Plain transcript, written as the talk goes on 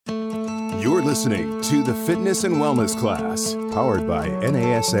You're listening to the Fitness and Wellness Class, powered by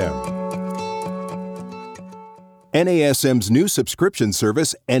NASM. NASM's new subscription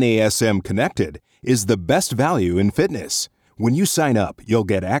service, NASM Connected, is the best value in fitness. When you sign up, you'll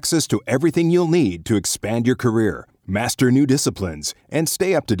get access to everything you'll need to expand your career, master new disciplines, and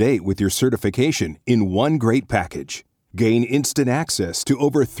stay up to date with your certification in one great package. Gain instant access to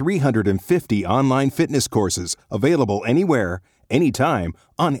over 350 online fitness courses available anywhere, anytime,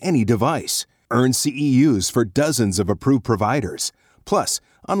 on any device. Earn CEUs for dozens of approved providers. Plus,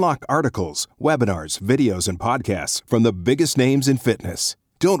 unlock articles, webinars, videos, and podcasts from the biggest names in fitness.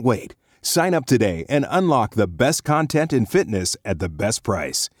 Don't wait. Sign up today and unlock the best content in fitness at the best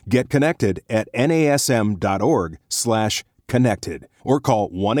price. Get connected at nasm.org/connected or call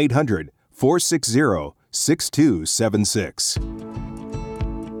 1-800-460-6276.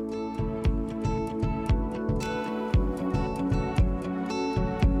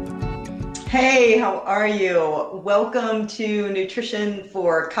 Hey, how are you? Welcome to Nutrition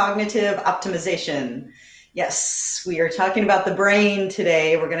for Cognitive Optimization. Yes, we are talking about the brain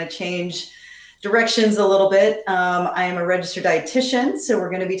today. We're going to change directions a little bit. I am a registered dietitian, so we're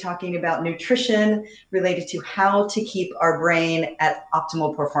going to be talking about nutrition related to how to keep our brain at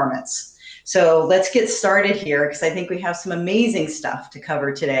optimal performance. So let's get started here because I think we have some amazing stuff to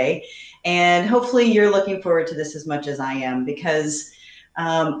cover today. And hopefully you're looking forward to this as much as I am because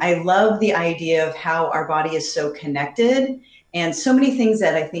I love the idea of how our body is so connected and so many things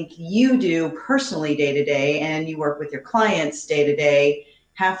that I think you do personally day to day and you work with your clients day to day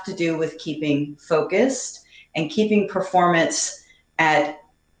have to do with keeping focused and keeping performance at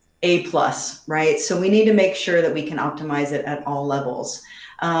A+, right? So we need to make sure that we can optimize it at all levels.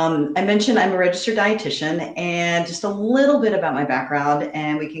 I mentioned I'm a registered dietitian and just a little bit about my background,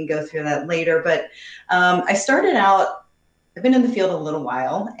 and we can go through that later. But I've been in the field a little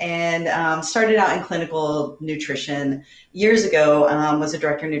while and started out in clinical nutrition. Years ago, was a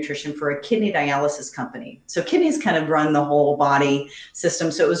director of nutrition for a kidney dialysis company. So kidneys kind of run the whole body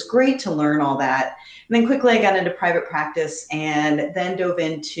system. So it was great to learn all that. And then quickly I got into private practice and then dove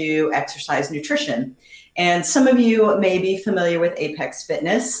into exercise nutrition. And some of you may be familiar with Apex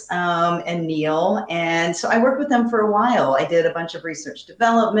Fitness and Neil. And so I worked with them for a while. I did a bunch of research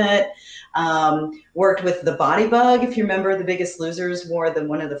development, worked with the Body Bug. If you remember, The Biggest Losers wore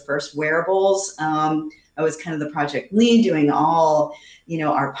one of the first wearables. I was kind of the project lead doing all,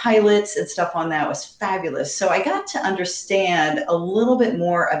 our pilots and stuff on that. It was fabulous. So I got to understand a little bit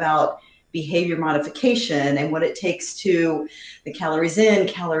more about behavior modification and what it takes to the calories in,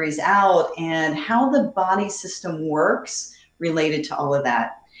 calories out, and how the body system works related to all of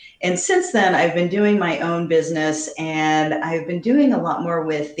that. And since then, I've been doing my own business and I've been doing a lot more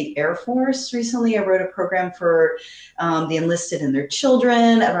with the Air Force. Recently, I wrote a program for the enlisted and their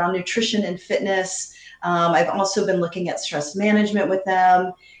children around nutrition and fitness. I've also been looking at stress management with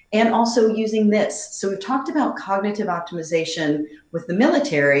them and also using this. So we've talked about cognitive optimization with the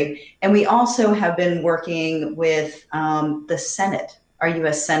military, and we also have been working with the Senate, our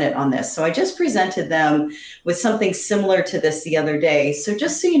US Senate on this. So I just presented them with something similar to this the other day. So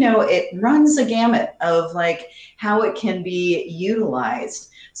just so you know, it runs a gamut of how it can be utilized.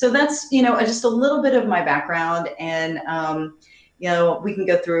 So that's, just a little bit of my background, and we can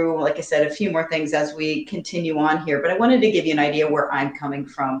go through, like I said, a few more things as we continue on here, but I wanted to give you an idea where I'm coming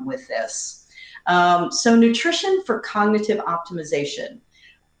from with this. So nutrition for cognitive optimization.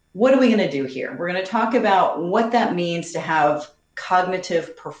 What are we going to do here? We're going to talk about what that means to have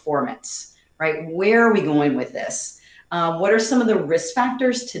cognitive performance, right? Where are we going with this? What are some of the risk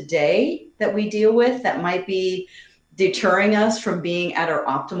factors today that we deal with that might be deterring us from being at our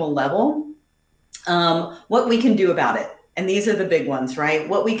optimal level? What we can do about it. And these are the big ones, right?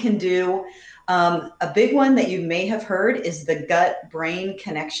 What we can do. A big one that you may have heard is the gut-brain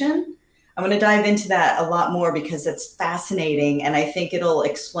connection. I'm going to dive into that a lot more because it's fascinating. And I think it'll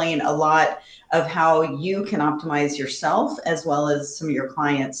explain a lot of how you can optimize yourself as well as some of your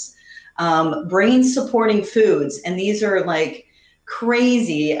clients. Brain supporting foods. And these are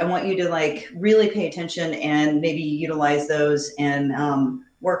crazy. I want you to really pay attention and maybe utilize those and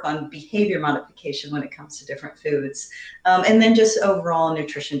work on behavior modification when it comes to different foods. And then just overall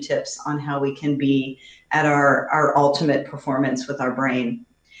nutrition tips on how we can be at our ultimate performance with our brain.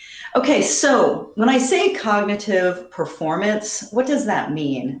 Okay, so when I say cognitive performance, what does that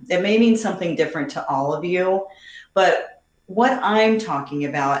mean? It may mean something different to all of you, but what I'm talking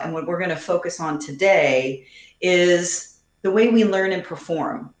about and what we're going to focus on today is the way we learn and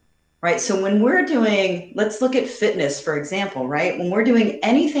perform. Right. So when we're doing, let's look at fitness, for example, right? When we're doing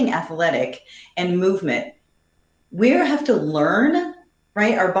anything athletic and movement, we have to learn,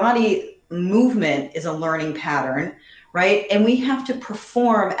 right? Our body movement is a learning pattern, right? And we have to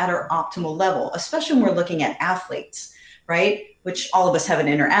perform at our optimal level, especially when we're looking at athletes, right? Which all of us have an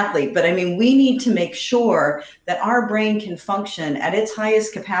inner athlete, but I mean, we need to make sure that our brain can function at its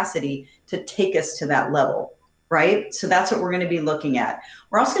highest capacity to take us to that level, right? So that's what we're going to be looking at.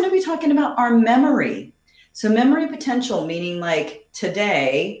 We're also going to be talking about our memory. So memory potential, meaning like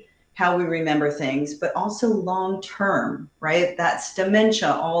today, how we remember things, but also long term, right? That's dementia,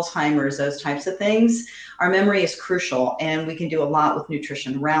 Alzheimer's, those types of things. Our memory is crucial, and we can do a lot with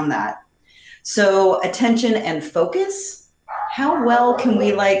nutrition around that. So attention and focus, how well can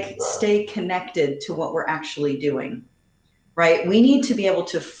we like stay connected to what we're actually doing, right? We need to be able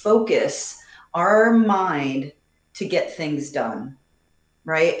to focus our mind to get things done,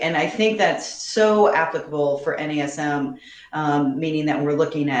 right? And I think that's so applicable for NASM, meaning that we're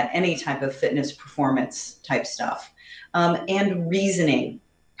looking at any type of fitness performance type stuff. And reasoning,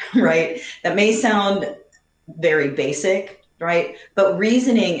 right? That may sound very basic, right? But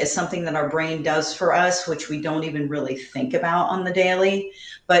reasoning is something that our brain does for us, which we don't even really think about on the daily,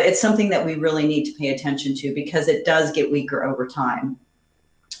 but it's something that we really need to pay attention to because it does get weaker over time.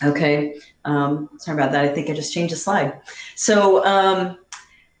 Okay, sorry about that. I think I just changed the slide. So,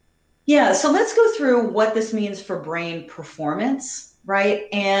 yeah, so let's go through what this means for brain performance, right?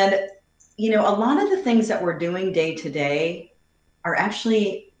 And, you know, a lot of the things that we're doing day to day are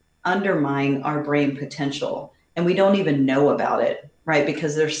actually undermining our brain potential, and we don't even know about it, right?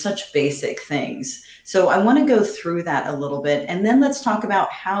 Because they're such basic things. So I want to go through that a little bit, and then let's talk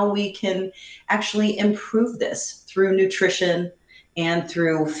about how we can actually improve this through nutrition and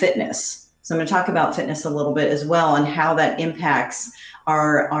through fitness. So I'm going to talk about fitness a little bit as well and how that impacts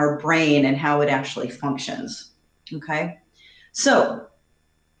our brain and how it actually functions. Okay. So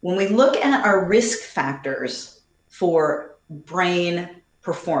when we look at our risk factors for brain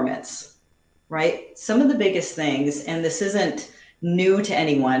performance, right? Some of the biggest things, and this isn't new to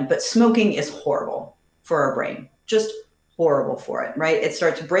anyone, but smoking is horrible for our brain, just horrible for it, right? It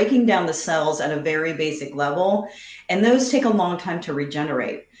starts breaking down the cells at a very basic level, and those take a long time to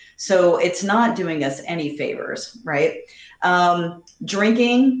regenerate. So it's not doing us any favors, right?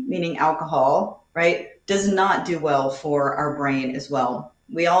 Drinking, meaning alcohol, right, does not do well for our brain as well.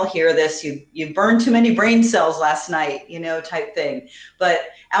 We all hear this, you burned too many brain cells last night, you know, type thing. But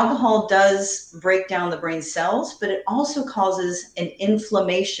alcohol does break down the brain cells, but it also causes an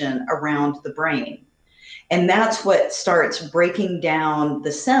inflammation around the brain. And that's what starts breaking down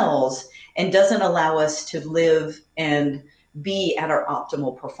the cells and doesn't allow us to live and be at our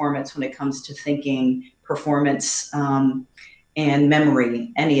optimal performance when it comes to thinking, performance, and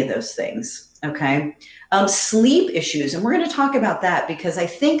memory, any of those things, okay? Sleep issues, and we're going to talk about that because I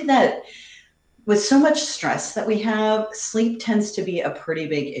think that with so much stress that we have, sleep tends to be a pretty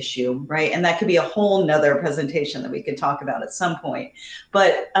big issue, right? And that could be a whole nother presentation that we could talk about at some point.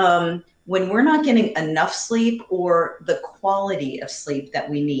 But when we're not getting enough sleep or the quality of sleep that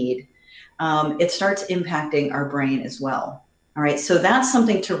we need, it starts impacting our brain as well. All right, so that's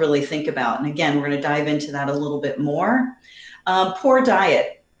something to really think about. And again, we're going to dive into that a little bit more. Poor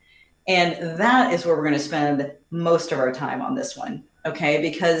diet. And that is where we're going to spend most of our time on this one, okay?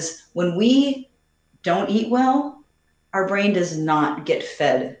 Because when we don't eat well, our brain does not get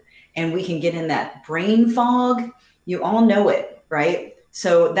fed. And we can get in that brain fog. You all know it, right?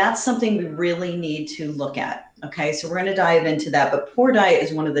 So that's something we really need to look at, okay? So we're going to dive into that. But poor diet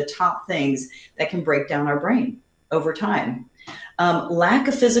is one of the top things that can break down our brain over time. Lack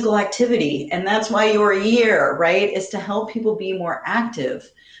of physical activity, and that's why your year, right, is to help people be more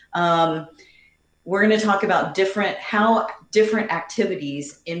active. We're going to talk about how different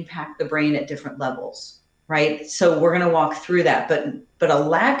activities impact the brain at different levels, right? So we're going to walk through that, but a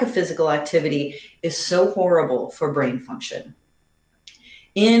lack of physical activity is so horrible for brain function.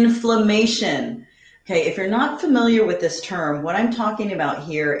 Inflammation. Okay, if you're not familiar with this term, what I'm talking about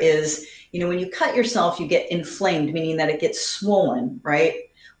here is, you know, when you cut yourself, you get inflamed, meaning that it gets swollen, right?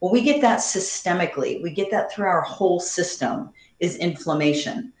 Well, we get that systemically. We get that through our whole system is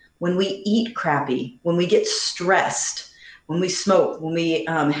inflammation. When we eat crappy, when we get stressed, when we smoke, when we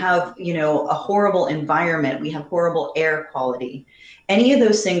have, you know, a horrible environment, we have horrible air quality. Any of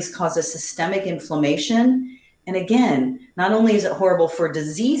those things cause a systemic inflammation. And again, not only is it horrible for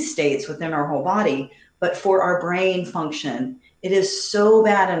disease states within our whole body, but for our brain function. It is so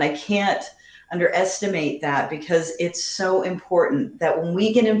bad, and I can't underestimate that because it's so important that when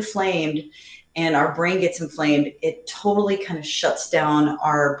we get inflamed and our brain gets inflamed, it totally kind of shuts down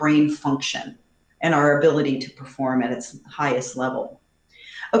our brain function and our ability to perform at its highest level.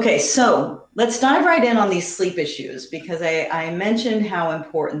 Okay, so let's dive right in on these sleep issues because I mentioned how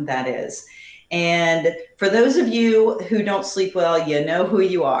important that is. And for those of you who don't sleep well, you know who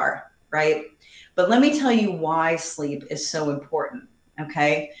you are, right? But let me tell you why sleep is so important.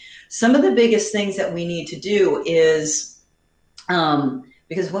 Okay. Some of the biggest things that we need to do is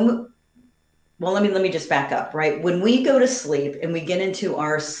because well, let me just back up, right? When we go to sleep and we get into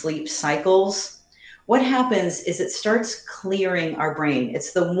our sleep cycles, what happens is it starts clearing our brain.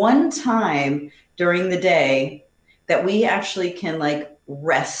 It's the one time during the day that we actually can like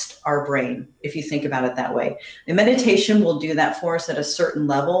rest our brain, if you think about it that way. The meditation will do that for us at a certain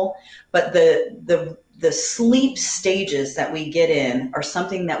level, but the sleep stages that we get in are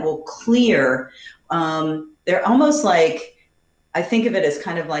something that will clear. They're almost like, I think of it as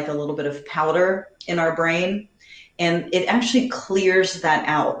kind of like a little bit of powder in our brain, and it actually clears that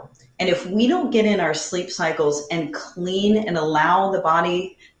out. And if we don't get in our sleep cycles and clean and allow the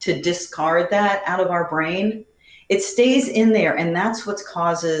body to discard that out of our brain, it stays in there. And that's what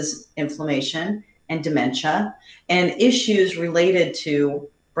causes inflammation and dementia and issues related to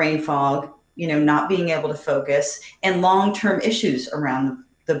brain fog, not being able to focus, and long-term issues around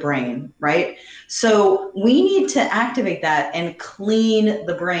the brain, right? So we need to activate that and clean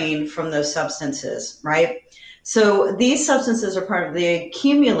the brain from those substances, right? So these substances are they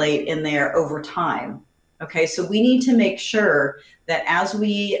accumulate in there over time. Okay, so we need to make sure that as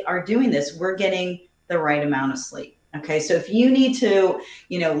we are doing this, we're getting the right amount of sleep. Okay, so if you need to,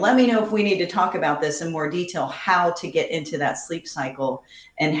 let me know if we need to talk about this in more detail, how to get into that sleep cycle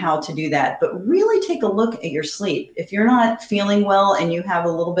and how to do that. But really take a look at your sleep. If you're not feeling well and you have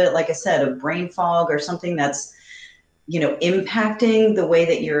a little bit, like I said, of brain fog or something that's, impacting the way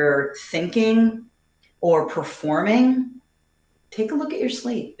that you're thinking or performing, take a look at your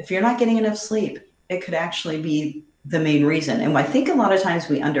sleep. If you're not getting enough sleep, it could actually be the main reason. And I think a lot of times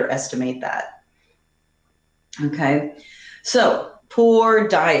we underestimate that. Okay, so poor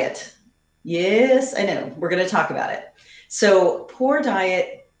diet. Yes, I know. We're going to talk about it. So poor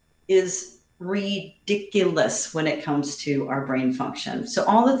diet is ridiculous when it comes to our brain function. So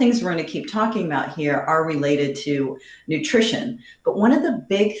all the things we're going to keep talking about here are related to nutrition. But one of the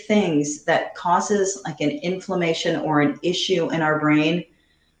big things that causes like an inflammation or an issue in our brain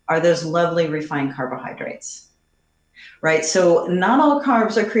are those lovely refined carbohydrates. Right. So not all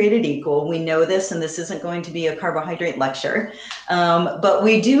carbs are created equal. We know this, and this isn't going to be a carbohydrate lecture. But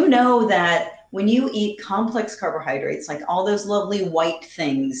we do know that when you eat complex carbohydrates, like all those lovely white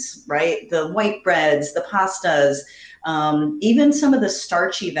things, right? The white breads, the pastas, even some of the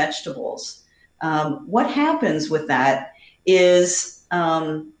starchy vegetables, what happens with that is,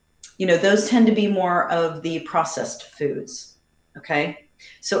 those tend to be more of the processed foods. Okay.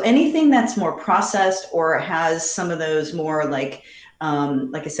 So anything that's more processed or has some of those more like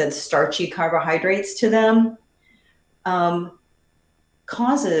I said, starchy carbohydrates to them,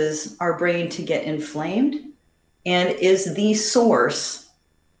 causes our brain to get inflamed and is the source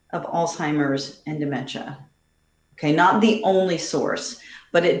of Alzheimer's and dementia. Okay, not the only source,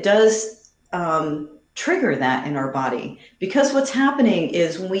 but it does trigger that in our body, because what's happening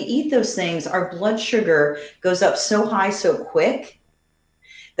is when we eat those things, our blood sugar goes up so high so quick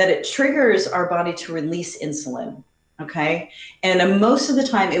that it triggers our body to release insulin. Okay. And most of the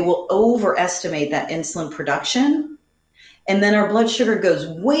time it will overestimate that insulin production. And then our blood sugar goes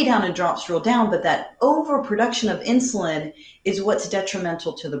way down and drops real down. But that overproduction of insulin is what's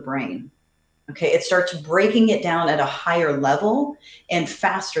detrimental to the brain. Okay. It starts breaking it down at a higher level and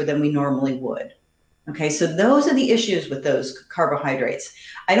faster than we normally would. Okay. So those are the issues with those carbohydrates.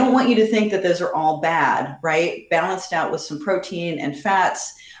 I don't want you to think that those are all bad, right? Balanced out with some protein and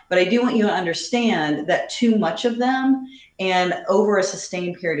fats. But I do want you to understand that too much of them and over a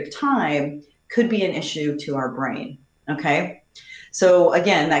sustained period of time could be an issue to our brain. Okay. So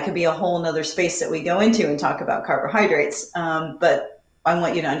again, that could be a whole nother space that we go into and talk about carbohydrates. But I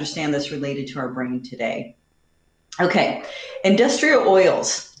want you to understand this related to our brain today. Okay. Industrial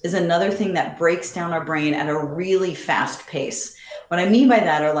oils is another thing that breaks down our brain at a really fast pace. What I mean by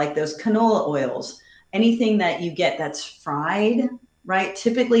that are like those canola oils, anything that you get that's fried, right?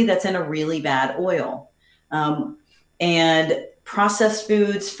 Typically that's in a really bad oil. And processed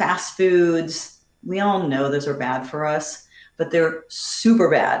foods, fast foods, we all know those are bad for us, but they're super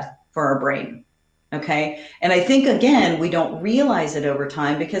bad for our brain. Okay. And I think, again, we don't realize it over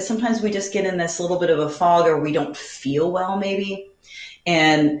time because sometimes we just get in this little bit of a fog or we don't feel well, maybe.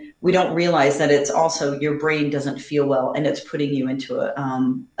 And we don't realize that it's also your brain doesn't feel well and it's putting you into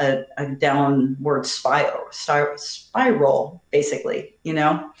a downward spiral, basically,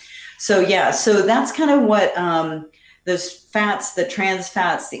 So, yeah, so that's kind of what those fats, the trans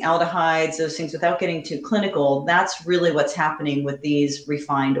fats, the aldehydes, those things, without getting too clinical, that's really what's happening with these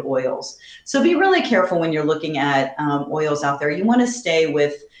refined oils. So be really careful when you're looking at oils out there. You want to stay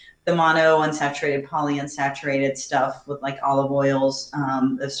with the mono unsaturated, polyunsaturated stuff with like olive oils,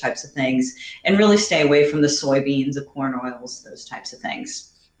 those types of things, and really stay away from the soybeans, the corn oils, those types of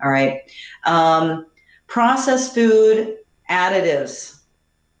things. All right. Processed food, additives,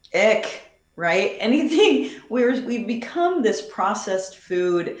 ick. Right? Anything where we've become this processed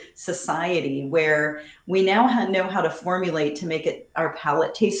food society where we now know how to formulate to make it our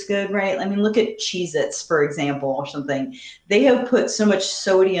palate taste good, right? I mean, look at Cheez-Its, for example, or something. They have put so much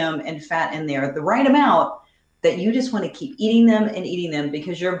sodium and fat in there, the right amount, that you just want to keep eating them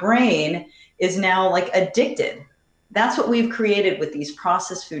because your brain is now like addicted. That's what we've created with these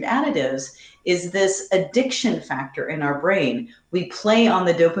processed food additives, is this addiction factor in our brain. We play on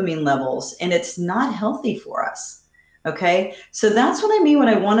the dopamine levels and it's not healthy for us. Okay. So that's what I mean when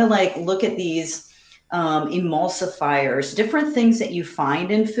I want to like look at these emulsifiers, different things that you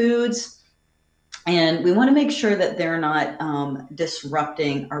find in foods. And we want to make sure that they're not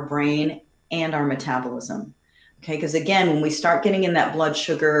disrupting our brain and our metabolism. Okay, because again, when we start getting in that blood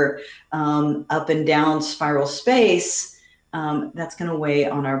sugar up and down spiral space, that's going to weigh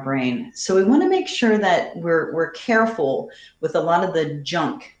on our brain. So we want to make sure that we're careful with a lot of the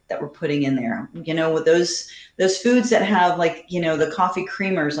junk that we're putting in there. You know, with those foods that have like, you know, the coffee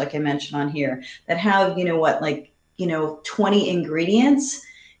creamers, like I mentioned on here, that have, 20 ingredients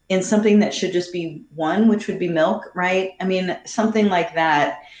in something that should just be one, which would be milk, right? I mean, something like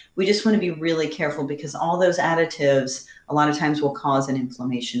that. We just want to be really careful because all those additives a lot of times will cause an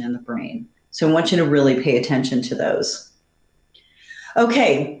inflammation in the brain. So I want you to really pay attention to those.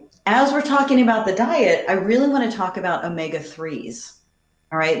 Okay, as we're talking about the diet, I really want to talk about omega-3s.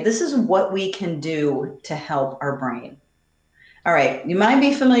 All right, this is what we can do to help our brain. All right, you might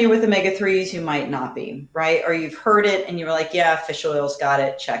be familiar with omega-3s, you might not be, right? Or you've heard it and you're like, yeah, fish oil's got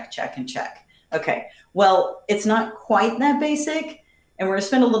it, check, check, and check. Okay, well, it's not quite that basic. And we're going to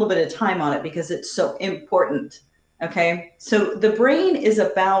spend a little bit of time on it because it's so important. Okay. So the brain is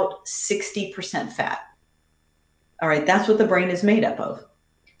about 60% fat. All right. That's what the brain is made up of.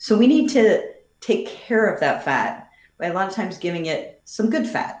 So we need to take care of that fat by a lot of times giving it some good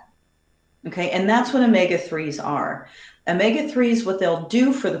fat. Okay. And that's what omega-3s are. Omega-3s, what they'll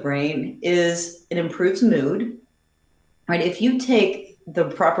do for the brain is it improves mood. Right. If you take the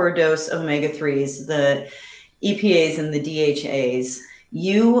proper dose of omega-3s, the EPAs and the DHAs,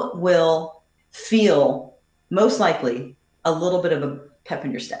 you will feel most likely a little bit of a pep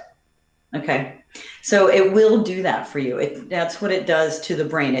in your step. Okay. So it will do that for you. That's what it does to the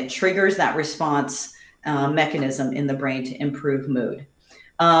brain. It triggers that response mechanism in the brain to improve mood.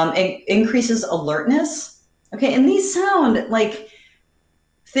 It increases alertness. Okay. And these sound like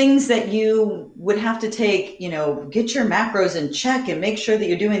things that you would have to take, get your macros in check and make sure that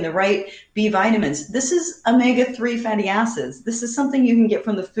you're doing the right B vitamins. This is omega-3 fatty acids. This is something you can get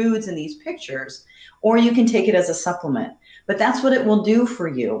from the foods in these pictures, or you can take it as a supplement. But that's what it will do for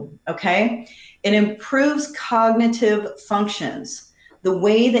you, okay? It improves cognitive functions, the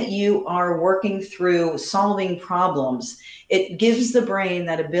way that you are working through solving problems. It gives the brain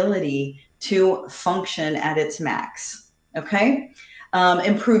that ability to function at its max, okay?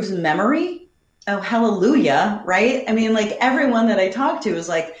 Improves memory. Oh, hallelujah, right? I mean, like everyone that I talk to is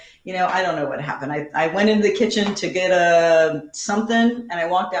like, I don't know what happened. I went into the kitchen to get something and I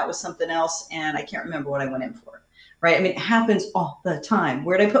walked out with something else and I can't remember what I went in for, right? I mean, it happens all the time.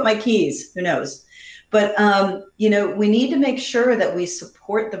 Where did I put my keys? Who knows? But, we need to make sure that we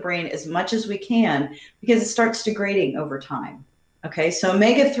support the brain as much as we can because it starts degrading over time. Okay, so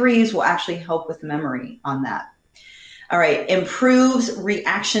omega-3s will actually help with memory on that. All right, improves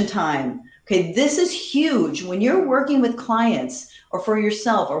reaction time. Okay, this is huge. When you're working with clients or for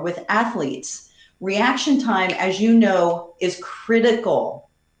yourself or with athletes, reaction time, as you know, is critical.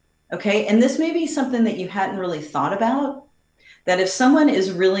 Okay, and this may be something that you hadn't really thought about, that if someone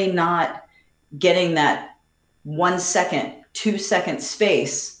is really not getting that 1 second, 2 second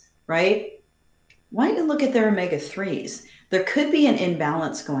space, right? Why don't you look at their omega-3s? There could be an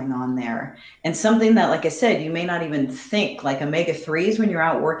imbalance going on there. And something that, like I said, you may not even think, like omega-3s when you're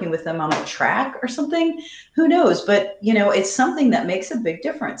out working with them on a track or something, who knows? But, it's something that makes a big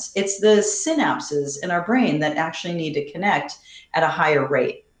difference. It's the synapses in our brain that actually need to connect at a higher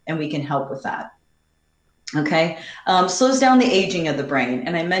rate, and we can help with that. Okay, slows down the aging of the brain.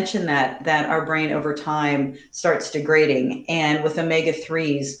 And I mentioned that our brain over time starts degrading. And with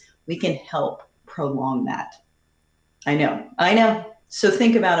omega-3s, we can help prolong that. I know. So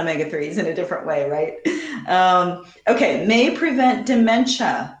think about omega-3s in a different way, right? Okay, may prevent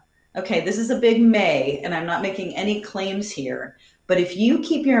dementia. Okay, this is a big may, and I'm not making any claims here. But if you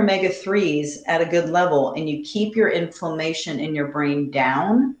keep your omega 3s at a good level and you keep your inflammation in your brain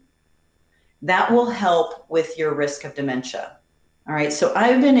down, that will help with your risk of dementia. All right, so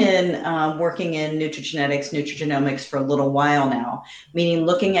I've been working in nutrigenetics, nutrigenomics for a little while now, meaning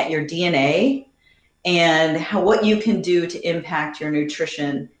looking at your DNA and what you can do to impact your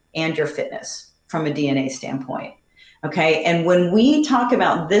nutrition and your fitness from a DNA standpoint. Okay, and when we talk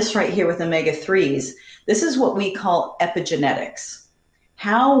about this right here with omega 3s, this is what we call epigenetics,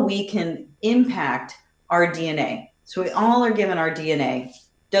 how we can impact our DNA. So we all are given our DNA,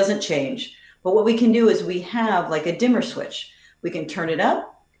 doesn't change. But what we can do is we have like a dimmer switch. We can turn it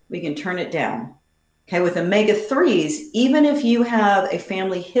up, we can turn it down. Okay, with omega 3s, even if you have a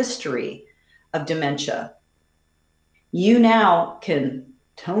family history of dementia, you now can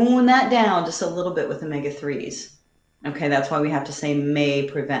tone that down just a little bit with omega 3s. Okay, that's why we have to say may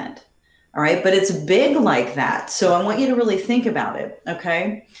prevent. All right, but it's big like that. So I want you to really think about it.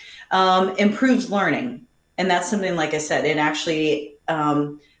 Okay, improves learning. And that's something, like I said, it actually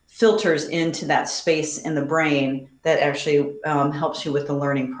filters into that space in the brain that actually helps you with the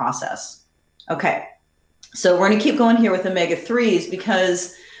learning process. Okay, so we're going to keep going here with omega 3s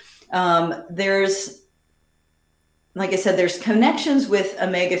because there's, like I said, there's connections with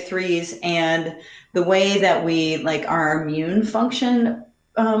omega 3s and the way that we, like, our immune functions.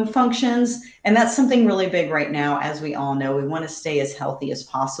 And that's something really big right now. As we all know, we want to stay as healthy as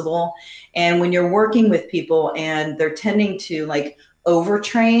possible. And when you're working with people and they're tending to like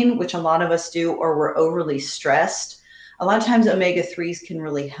overtrain, which a lot of us do, or we're overly stressed, a lot of times omega 3s can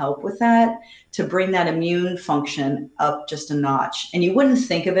really help with that, to bring that immune function up just a notch. And you wouldn't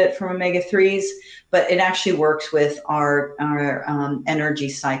think of it from omega 3s, but it actually works with our energy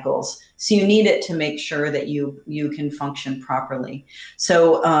cycles. So you need it to make sure that you can function properly.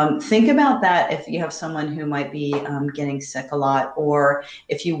 So think about that if you have someone who might be getting sick a lot, or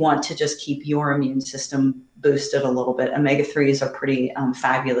if you want to just keep your immune system boosted a little bit. Omega 3s are pretty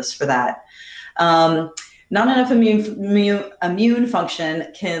fabulous for that. Not enough immune function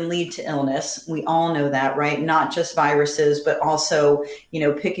can lead to illness. We all know that, right? Not just viruses, but also,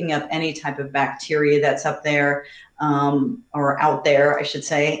 picking up any type of bacteria that's up there, or out there, I should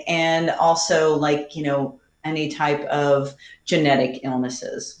say. And also any type of genetic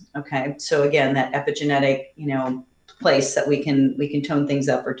illnesses. Okay. So again, that epigenetic, place that we can tone things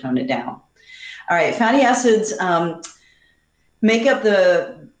up or tone it down. All right. Fatty acids make up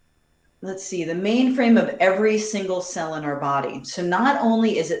the mainframe of every single cell in our body. So not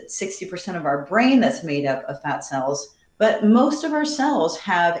only is it 60% of our brain that's made up of fat cells, but most of our cells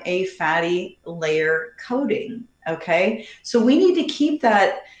have a fatty layer coating. Okay. So we need to keep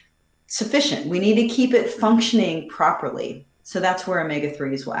that sufficient. We need to keep it functioning properly. So that's where omega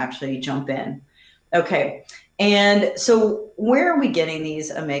 3s will actually jump in. Okay. And so where are we getting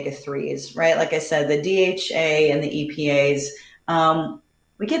these omega 3s, right? Like I said, the DHA and the EPAs,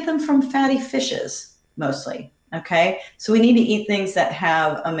 we get them from fatty fishes mostly. Okay. So we need to eat things that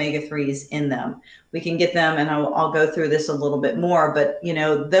have omega 3s in them. We can get them, and I'll go through this a little bit more, but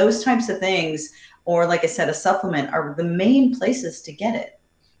those types of things, or like I said, a supplement, are the main places to get it.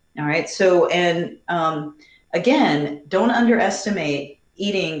 All right. So, and again, don't underestimate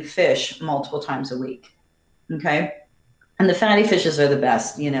eating fish multiple times a week. Okay. And the fatty fishes are the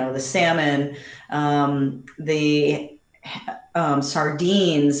best, the salmon, the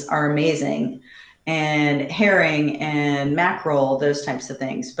sardines are amazing, and herring and mackerel, those types of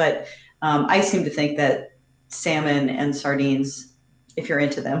things. But I seem to think that salmon and sardines, if you're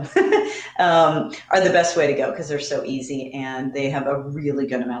into them, are the best way to go because they're so easy and they have a really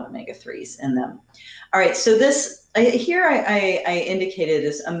good amount of omega 3s in them. All right, so this here I indicated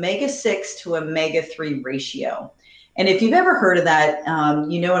is omega 6 to omega 3 ratio. And if you've ever heard of that,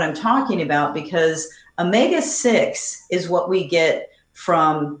 you know what I'm talking about, because omega 6 is what we get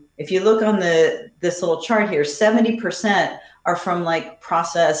from, if you look on this little chart here, 70% are from like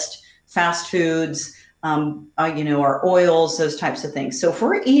processed fast foods, our oils, those types of things. So if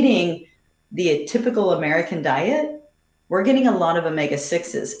we're eating the typical American diet, we're getting a lot of omega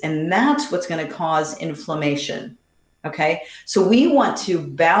 6s, and that's what's going to cause inflammation. Okay. So we want to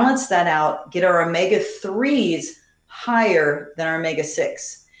balance that out, get our omega 3s higher than our omega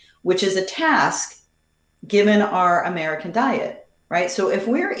 6, which is a task given our American diet, right? So if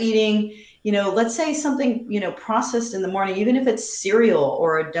we're eating, let's say something, processed in the morning, even if it's cereal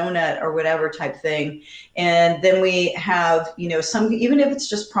or a donut or whatever type thing, and then we have, even if it's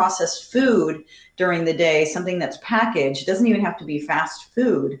just processed food during the day, something that's packaged, doesn't even have to be fast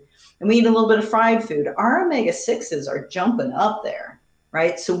food. and we eat a little bit of fried food, our omega-6s are jumping up there,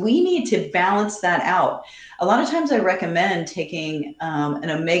 right? So we need to balance that out. A lot of times I recommend taking an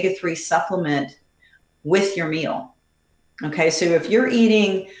omega-3 supplement with your meal. Okay, so if you're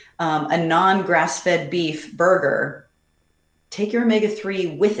eating a non-grass-fed beef burger, take your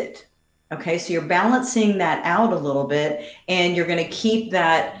omega-3 with it. Okay, so you're balancing that out a little bit, and you're going to keep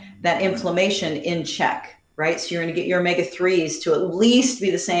that inflammation in check, right? So you're going to get your omega-3s to at least be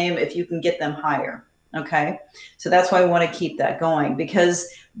the same, if you can get them higher. Okay, so that's why we want to keep that going, because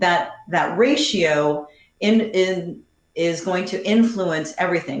that ratio is going to influence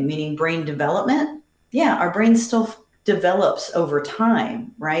everything, meaning brain development. Yeah, our brain still develops over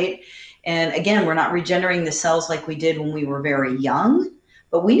time, right? And again, we're not regenerating the cells like we did when we were very young,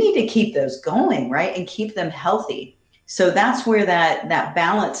 but we need to keep those going, right? And keep them healthy. So that's where that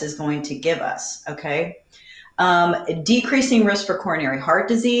balance is going to give us, okay? Decreasing risk for coronary heart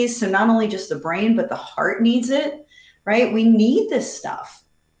disease. So not only just the brain, but the heart needs it, right? We need this stuff.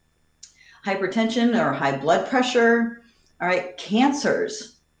 Hypertension or high blood pressure, all right,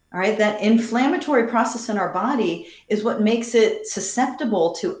 cancers, all right, that inflammatory process in our body is what makes it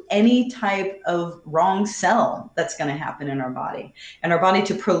susceptible to any type of wrong cell that's going to happen in our body, and our body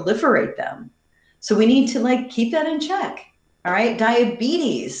to proliferate them. So we need to keep that in check. All right,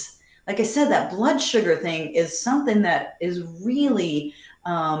 diabetes. Like I said, that blood sugar thing is something that is really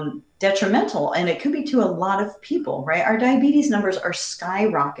detrimental, and it could be to a lot of people, right? Our diabetes numbers are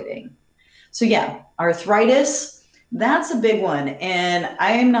skyrocketing. So yeah, arthritis, that's a big one. And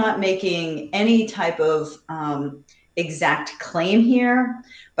I am not making any type of exact claim here,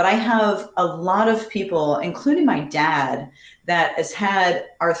 but I have a lot of people, including my dad, that has had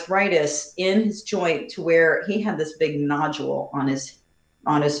arthritis in his joint to where he had this big nodule on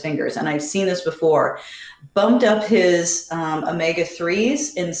his fingers. And I've seen this before. Bumped up his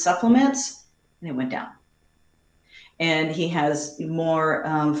omega-3s in supplements, and it went down. And he has more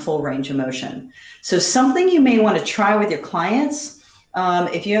full range of motion. So something you may want to try with your clients,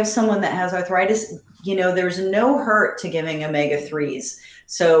 if you have someone that has arthritis, there's no hurt to giving omega-3s.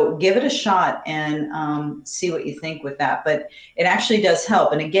 So give it a shot and see what you think with that. But it actually does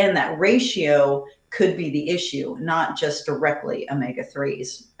help. And again, that ratio could be the issue, not just directly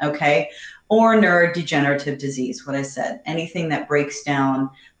omega-3s, okay? Or neurodegenerative disease, what I said. Anything that breaks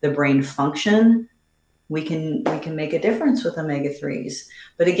down the brain function, we can make a difference with omega-3s.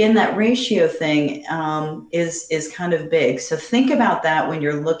 But again, that ratio thing is kind of big. So think about that when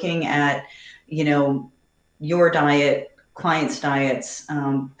you're looking at, your diet, clients' diets,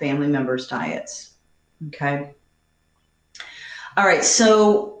 family members' diets. Okay. All right.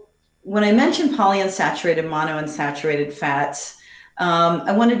 So when I mentioned polyunsaturated, monounsaturated fats,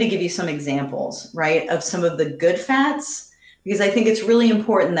 I wanted to give you some examples, right, of some of the good fats, because I think it's really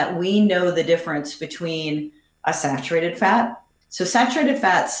important that we know the difference between a saturated fat. So saturated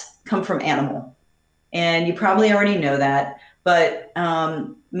fats come from animal, and you probably already know that, but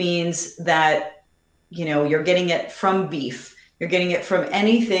means that, you're getting it from beef. You're getting it from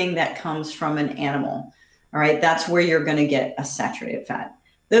anything that comes from an animal. All right, that's where you're going to get a saturated fat.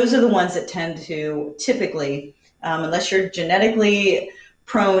 Those are the ones that tend to typically, unless you're genetically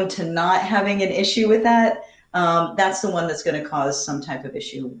prone to not having an issue with that, that's the one that's going to cause some type of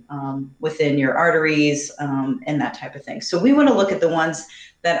issue within your arteries and that type of thing. So we want to look at the ones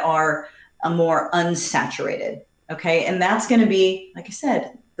that are more unsaturated, okay? And that's going to be, like I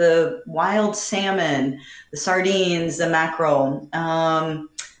said, the wild salmon, the sardines, the mackerel,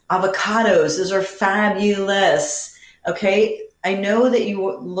 avocados. Those are fabulous, okay? I know that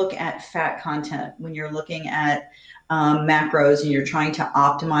you look at fat content when you're looking at macros and you're trying to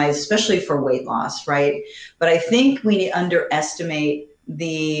optimize, especially for weight loss, right? But I think we underestimate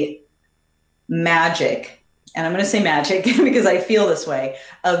the magic, and I'm going to say magic because I feel this way,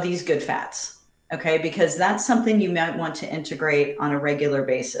 of these good fats, okay? Because that's something you might want to integrate on a regular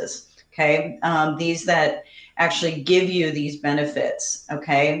basis, okay? These that actually give you these benefits,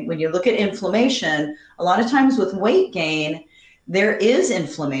 okay? When you look at inflammation, a lot of times with weight gain, there is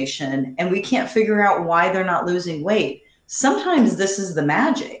inflammation and we can't figure out why they're not losing weight. Sometimes this is the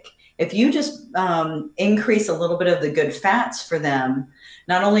magic. If you just increase a little bit of the good fats for them,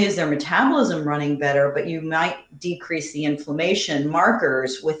 not only is their metabolism running better, but you might decrease the inflammation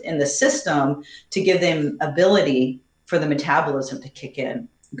markers within the system to give them ability for the metabolism to kick in.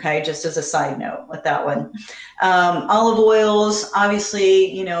 Okay, just as a side note with that one. Olive oils,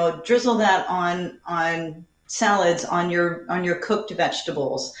 obviously, drizzle that on salads, on your cooked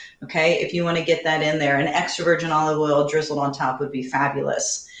vegetables, okay, if you want to get that in there. An extra virgin olive oil drizzled on top would be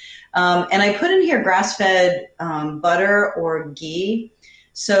fabulous. And I put in here grass-fed butter or ghee.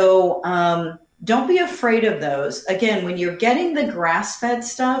 So don't be afraid of those. Again, when you're getting the grass-fed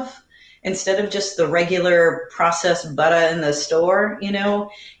stuff, instead of just the regular processed butter in the store,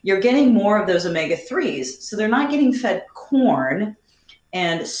 you're getting more of those omega-3s. So they're not getting fed corn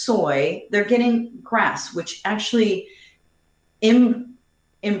and soy, they're getting grass, which actually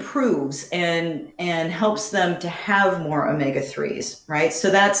improves and helps them to have more omega-3s, right? So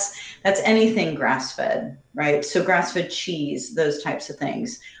that's anything grass-fed, right? So grass-fed cheese, those types of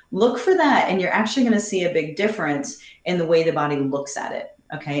things. Look for that, and you're actually going to see a big difference in the way the body looks at it,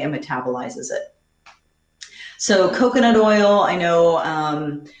 okay, and metabolizes it. So coconut oil, I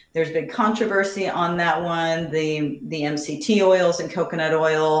know there's big controversy on that one, the MCT oils and coconut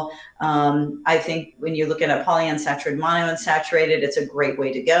oil. I think when you're looking at polyunsaturated, monounsaturated, it's a great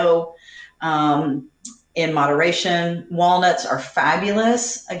way to go in moderation. Walnuts are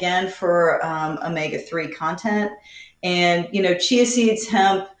fabulous, again, for omega-3 content. And, chia seeds,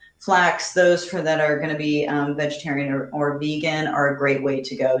 hemp, flax, those that are going to be vegetarian or vegan are a great way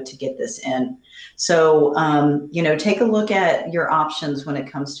to go to get this in. So, take a look at your options when it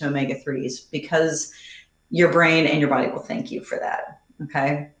comes to omega-3s, because your brain and your body will thank you for that.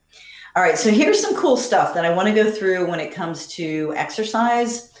 Okay. All right. So here's some cool stuff that I want to go through when it comes to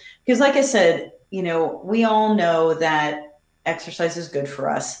exercise, because like I said, we all know that exercise is good for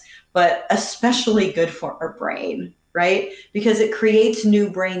us, but especially good for our brain, right? Because it creates new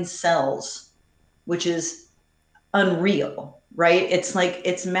brain cells, which is unreal, right?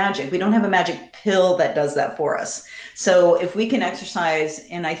 It's magic. We don't have a magic pill that does that for us. So if we can exercise,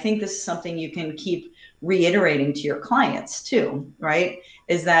 and I think this is something you can keep reiterating to your clients too, right?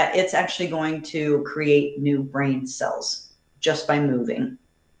 Is that it's actually going to create new brain cells just by moving.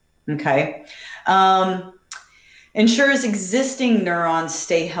 Okay. Ensures existing neurons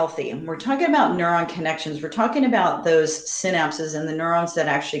stay healthy. We're talking about neuron connections. We're talking about those synapses and the neurons that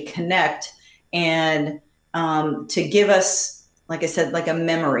actually connect and to give us, like I said, like a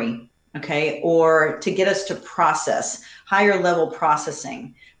memory, okay, or to get us to process, higher level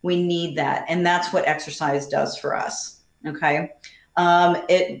processing. We need that, and that's what exercise does for us, okay?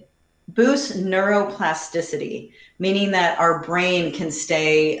 It boosts neuroplasticity, meaning that our brain can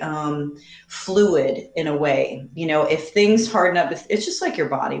stay fluid in a way. If things harden up, it's just like your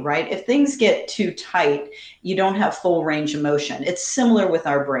body, right? If things get too tight, you don't have full range of motion. It's similar with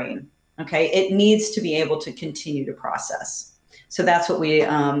our brain. Okay, it needs to be able to continue to process. So that's what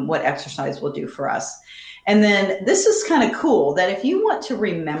what exercise will do for us. And then this is kind of cool that if you want to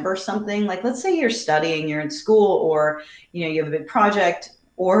remember something, like let's say you're studying, you're in school, or you have a big project,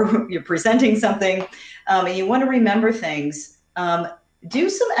 or you're presenting something, and you want to remember things, do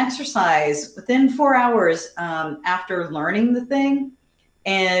some exercise within 4 hours after learning the thing,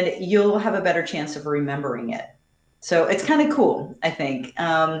 and you'll have a better chance of remembering it. So it's kind of cool, I think,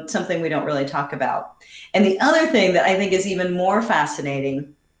 something we don't really talk about. And the other thing that I think is even more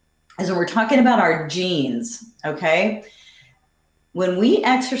fascinating is when we're talking about our genes, okay? When we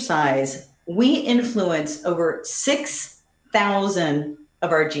exercise, we influence over 6,000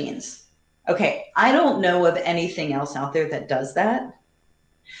 of our genes. Okay, I don't know of anything else out there that does that.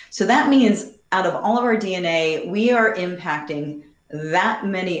 So that means out of all of our DNA, we are impacting that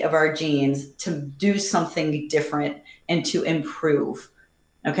many of our genes to do something different and to improve.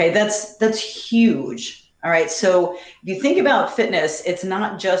 Okay, that's huge. All right, so if you think about fitness, it's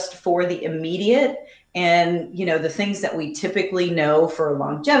not just for the immediate and the things that we typically know for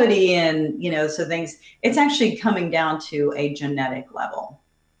longevity and so things. It's actually coming down to a genetic level,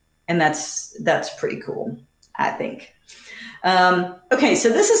 and that's pretty cool, I think. Okay, so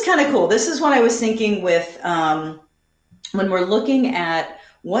this is kind of cool. This is what I was thinking with when we're looking at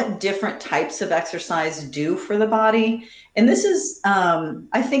what different types of exercise do for the body. And this is,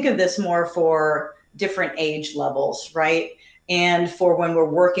 I think of this more for different age levels, right? And for when we're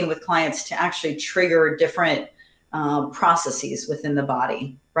working with clients to actually trigger different processes within the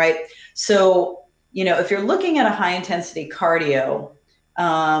body, right? So, if you're looking at a high intensity cardio,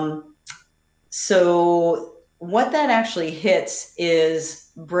 so what that actually hits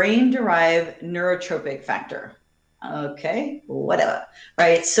is brain-derived neurotrophic factor. Okay, whatever,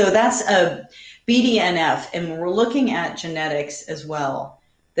 right? So that's a BDNF, and we're looking at genetics as well.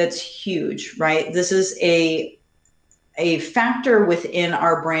 That's huge, right? This is a factor within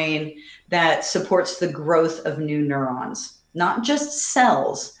our brain that supports the growth of new neurons, not just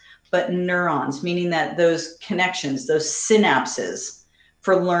cells, but neurons, meaning that those connections, those synapses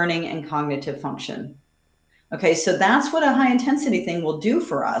for learning and cognitive function. Okay, so that's what a high intensity thing will do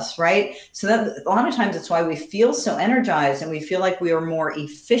for us, right? So that a lot of times it's why we feel so energized and we feel like we are more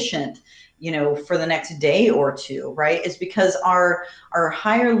efficient, for the next day or two, right? Is because our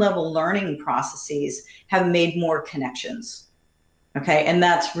higher level learning processes have made more connections. Okay, and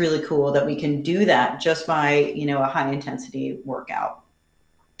that's really cool that we can do that just by, a high intensity workout.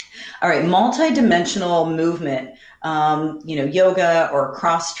 All right, multi-dimensional movement, yoga or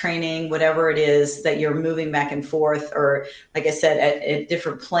cross training, whatever it is that you're moving back and forth, or like I said, at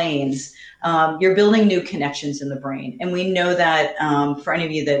different planes, you're building new connections in the brain. And we know that for any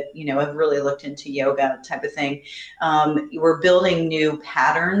of you that, have really looked into yoga type of thing, we're building new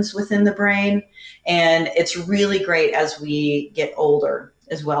patterns within the brain. And it's really great as we get older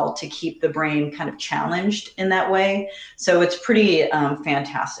as well to keep the brain kind of challenged in that way. So it's pretty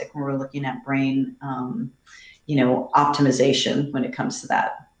fantastic when we're looking at brain, optimization when it comes to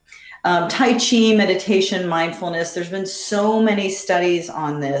that. Tai Chi, meditation, mindfulness. There's been so many studies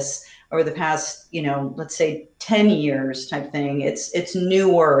on this over the past, let's say 10 years type thing. It's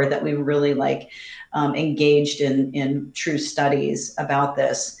newer that we really engaged in true studies about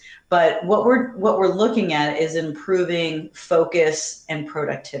this. But what we're looking at is improving focus and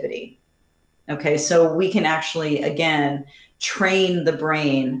productivity. Okay, so we can actually, again, train the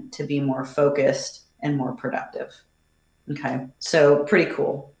brain to be more focused and more productive. Okay, so pretty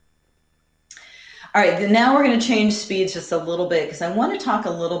cool. All right, now we're going to change speeds just a little bit because I want to talk a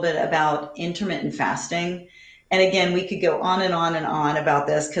little bit about intermittent fasting. And again, we could go on and on and on about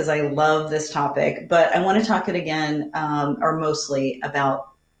this because I love this topic, but I want to talk it again, or mostly about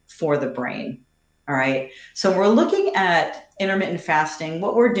for the brain. All right. So we're looking at intermittent fasting.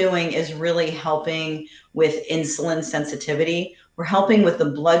 What we're doing is really helping with insulin sensitivity. We're helping with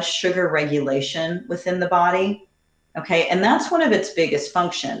the blood sugar regulation within the body. Okay. And that's one of its biggest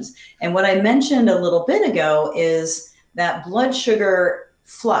functions. And what I mentioned a little bit ago is that blood sugar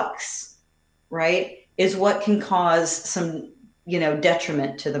flux, right, is what can cause some,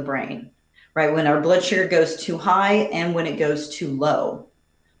 detriment to the brain, right? When our blood sugar goes too high and when it goes too low.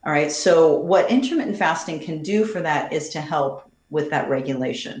 All right, so what intermittent fasting can do for that is to help with that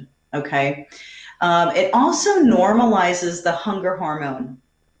regulation, okay? It also normalizes the hunger hormone,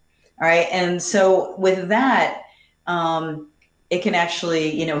 all right? And so with that, it can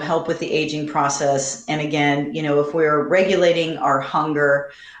actually, help with the aging process. And again, if we're regulating our hunger,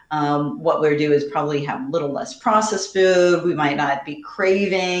 what we'll do is probably have a little less processed food. We might not be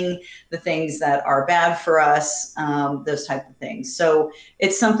craving the things that are bad for us, those type of things. So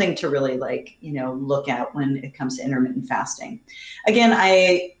it's something to really look at when it comes to intermittent fasting. Again,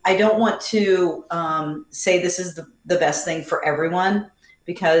 I don't want to say this is the best thing for everyone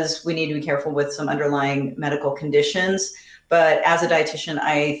because we need to be careful with some underlying medical conditions. But as a dietitian,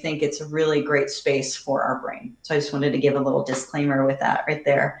 I think it's a really great space for our brain. So I just wanted to give a little disclaimer with that right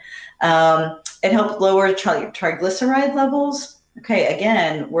there. It helps lower triglyceride levels. Okay,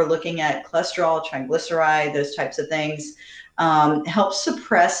 again, we're looking at cholesterol, triglyceride, those types of things. Helps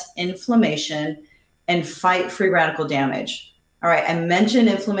suppress inflammation and fight free radical damage. All right, I mentioned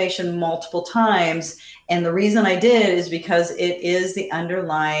inflammation multiple times, and the reason I did is because it is the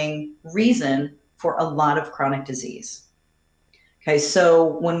underlying reason for a lot of chronic disease. Okay,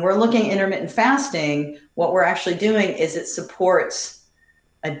 so when we're looking at intermittent fasting, what we're actually doing is it supports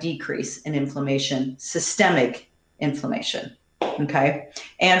a decrease in inflammation, systemic inflammation, okay,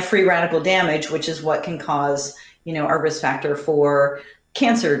 and free radical damage, which is what can cause, our risk factor for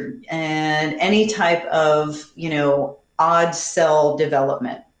cancer and any type of, odd cell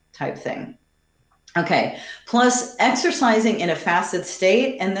development type thing. Okay, plus exercising in a fasted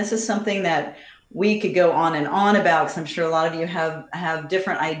state, and this is something that we could go on and on about because I'm sure a lot of you have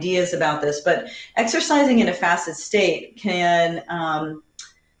different ideas about this, but exercising in a fasted state can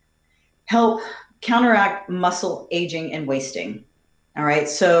help counteract muscle aging and wasting. All right,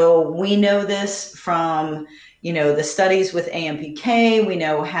 so we know this from the studies with AMPK. We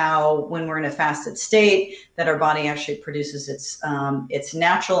know how when we're in a fasted state that our body actually produces its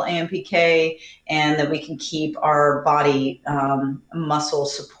natural AMPK, and that we can keep our body muscle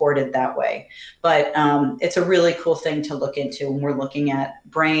supported that way. But it's a really cool thing to look into when we're looking at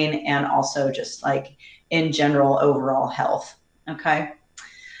brain and also just in general overall health. Okay.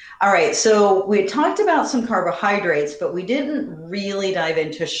 All right, so we talked about some carbohydrates, but we didn't really dive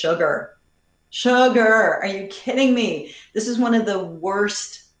into sugar. Sugar, are you kidding me? This is one of the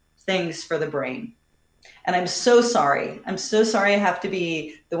worst things for the brain. And I'm so sorry. I'm so sorry I have to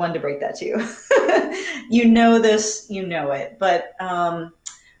be the one to break that to you. You know this, you know it. But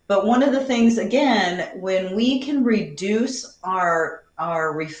one of the things, again, when we can reduce our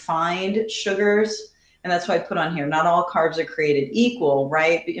refined sugars, And that's why I put on here, not all carbs are created equal,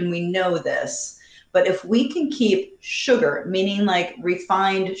 right? And we know this. But if we can keep sugar, meaning like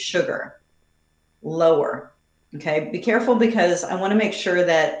refined sugar, lower, okay? Be careful, because I want to make sure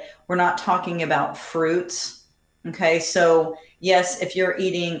that we're not talking about fruits, okay? So yes, if you're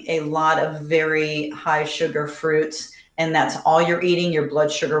eating a lot of very high sugar fruits and that's all you're eating, your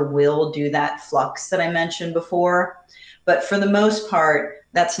blood sugar will do that flux that I mentioned before. But for the most part,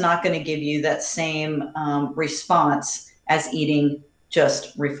 that's not going to give you that same response as eating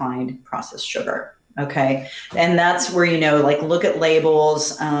just refined processed sugar. Okay. And that's where, like, look at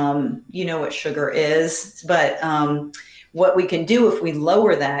labels, you know what sugar is, but what we can do if we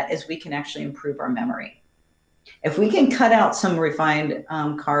lower that is we can actually improve our memory. If we can cut out some refined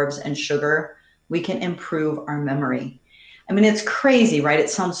carbs and sugar, we can improve our memory. I mean, it's crazy, right? It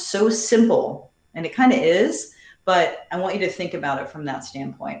sounds so simple, and it kind of is, but I want you to think about it from that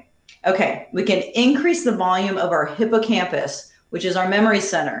standpoint. Okay, we can increase the volume of our hippocampus, which is our memory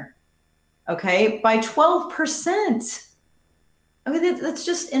center, okay, by 12%. I mean, that's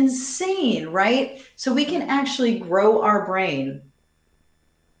just insane, right? So we can actually grow our brain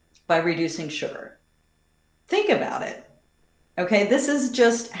by reducing sugar. Think about it. Okay, this is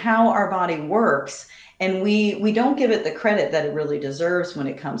just how our body works, and we don't give it the credit that it really deserves when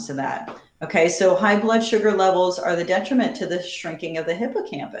it comes to that. Okay, so high blood sugar levels are the detriment to the shrinking of the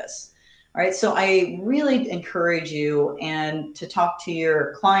hippocampus. All right, so I really encourage you and to talk to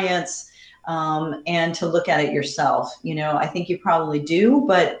your clients and to look at it yourself. I think you probably do,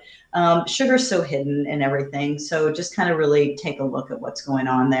 but sugar's so hidden in everything. So just kind of really take a look at what's going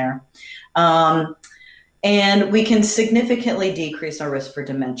on there. And we can significantly decrease our risk for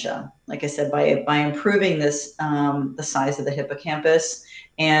dementia, like I said, by improving this, the size of the hippocampus,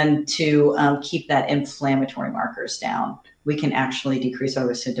 and to keep that inflammatory markers down. We can actually decrease our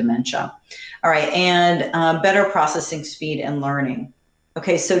risk of dementia. All right, and better processing speed and learning.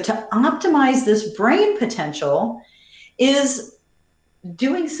 Okay, so to optimize this brain potential is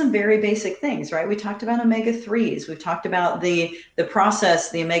doing some very basic things, right? We talked about omega-3s. We've talked about the process,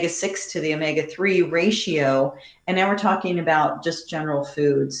 the omega-6 to the omega-3 ratio. And now we're talking about just general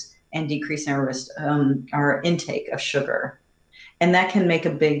foods and decreasing our risk, our intake of sugar. And that can make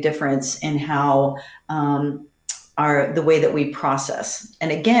a big difference in how the way that we process.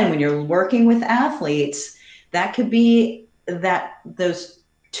 And again, when you're working with athletes, that could be those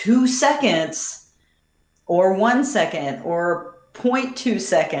 2 seconds or 1 second or 0.2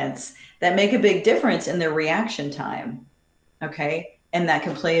 seconds that make a big difference in their reaction time. Okay. And that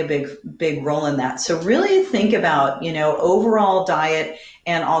can play a big role in that. So really think about, overall diet,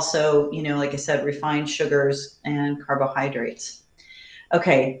 and also, like I said, refined sugars and carbohydrates.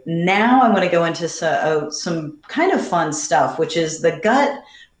 Okay. Now I want to go into some kind of fun stuff, which is the gut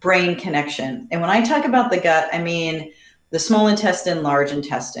brain connection. And when I talk about the gut, I mean the small intestine, large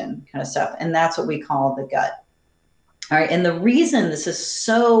intestine kind of stuff. And that's what we call the gut. All right. And the reason this is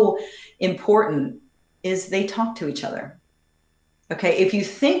so important is they talk to each other. Okay. If you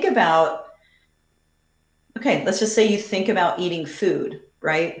think about, let's just say you think about eating food,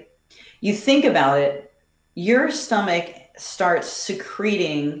 right? You think about it, your stomach starts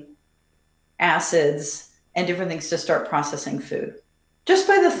secreting acids and different things to start processing food just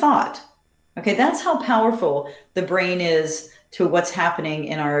by the thought. Okay. That's how powerful the brain is to what's happening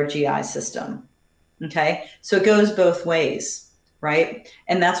in our GI system. Okay, so it goes both ways, right?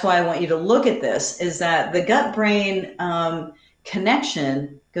 And that's why I want you to look at this, is that the gut-brain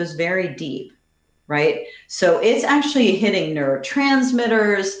connection goes very deep, right? So it's actually hitting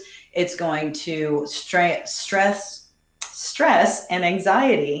neurotransmitters. It's going to stress and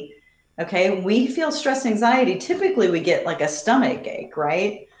anxiety. Okay, we feel stress and anxiety. Typically, we get like a stomach ache,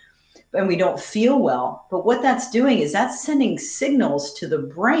 right? And we don't feel well. But what that's doing is that's sending signals to the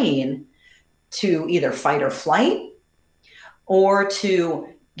brain to either fight or flight, or to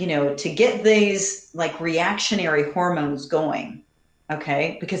get these like reactionary hormones going.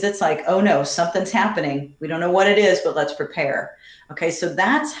 Okay, because it's like, oh no, something's happening. We don't know what it is, but let's prepare. Okay, so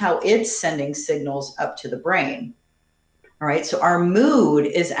that's how it's sending signals up to the brain. All right, so our mood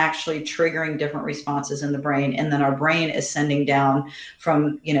is actually triggering different responses in the brain, and then our brain is sending down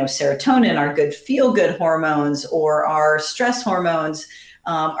from serotonin, our good feel-good hormones, or our stress hormones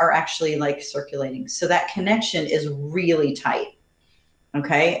are actually like circulating. So that connection is really tight.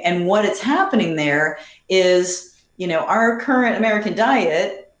 Okay. And what is happening there is, our current American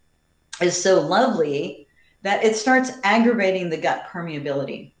diet is so lovely that it starts aggravating the gut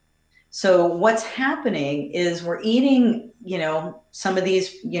permeability. So what's happening is we're eating, some of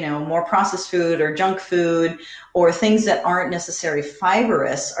these, more processed food or junk food or things that aren't necessarily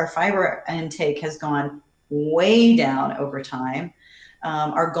fibrous. Our fiber intake has gone way down over time.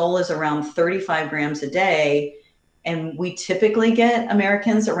 Our goal is around 35 grams a day, and we typically get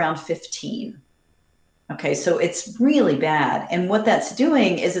Americans around 15. Okay, so it's really bad. And what that's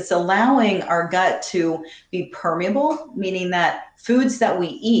doing is it's allowing our gut to be permeable, meaning that foods that we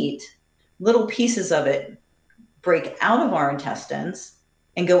eat, little pieces of it break out of our intestines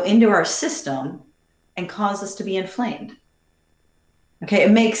and go into our system and cause us to be inflamed. Okay,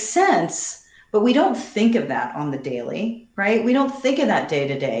 it makes sense, but we don't think of that on the daily, right? We don't think of that day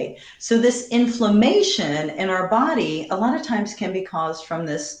to day. So this inflammation in our body a lot of times can be caused from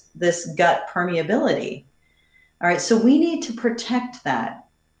this gut permeability. All right, so we need to protect that.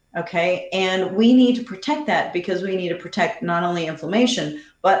 Okay, and we need to protect that because we need to protect not only inflammation,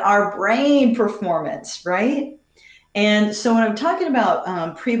 but our brain performance, right? And so when I'm talking about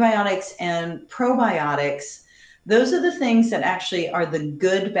prebiotics and probiotics, those are the things that actually are the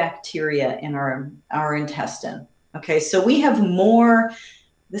good bacteria in our intestine. Okay, so we have more,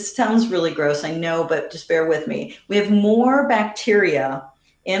 this sounds really gross, I know, but just bear with me. We have more bacteria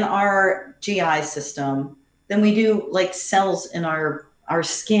in our GI system than we do like cells in our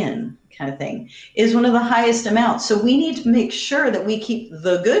skin, kind of thing, is one of the highest amounts. So we need to make sure that we keep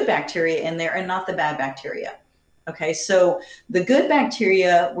the good bacteria in there and not the bad bacteria. Okay, so the good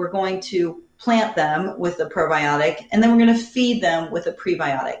bacteria, we're going to plant them with a probiotic, and then we're going to feed them with a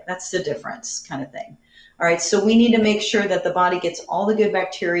prebiotic. That's the difference, kind of thing. All right, so we need to make sure that the body gets all the good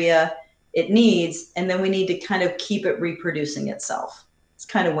bacteria it needs, and then we need to kind of keep it reproducing itself. It's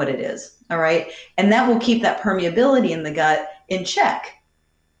kind of what it is. All right, and that will keep that permeability in the gut in check.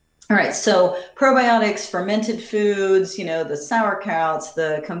 All right, so probiotics, fermented foods, the sauerkrauts,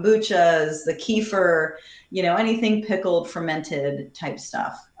 the kombuchas, the kefir, anything pickled, fermented type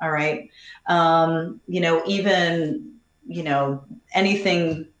stuff. All right, even,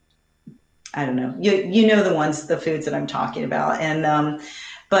 anything, I don't know, you know the foods that I'm talking about. And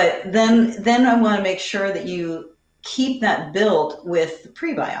but then I want to make sure that you keep that built with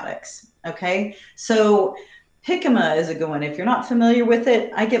prebiotics. Okay, so Jicama is a good one. If you're not familiar with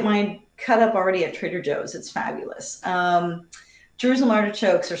it, I get mine cut up already at Trader Joe's. It's fabulous. Jerusalem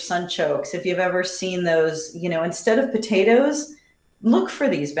artichokes or sunchokes, if you've ever seen those, instead of potatoes, look for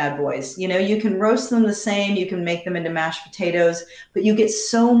these bad boys. You can roast them the same, you can make them into mashed potatoes, but you get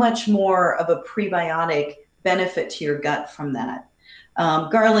so much more of a prebiotic benefit to your gut from that.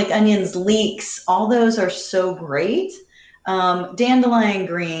 Garlic, onions, leeks, all those are so great. Dandelion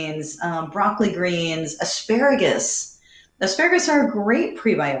greens, broccoli greens, asparagus. Asparagus are a great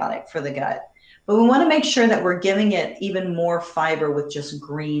prebiotic for the gut, but we want to make sure that we're giving it even more fiber with just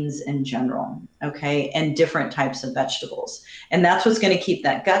greens in general, okay, and different types of vegetables. And that's what's going to keep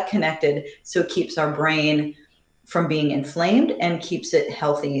that gut connected, so it keeps our brain from being inflamed and keeps it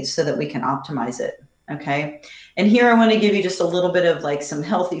healthy so that we can optimize it, okay? And here I want to give you just a little bit of like some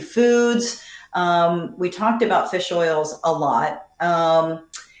healthy foods. We talked about fish oils a lot.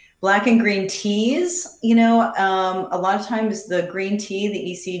 Black and green teas, a lot of times the green tea,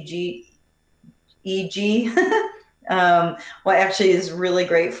 the EG, well, actually is really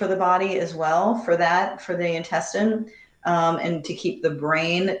great for the body as well, for the intestine, and to keep the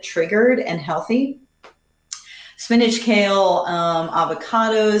brain triggered and healthy. Spinach, kale,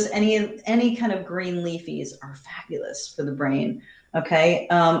 avocados, any kind of green leafies are fabulous for the brain. Okay.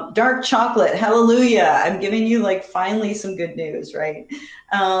 Dark chocolate. Hallelujah. I'm giving you like finally some good news, right?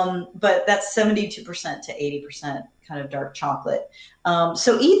 But that's 72% to 80% kind of dark chocolate.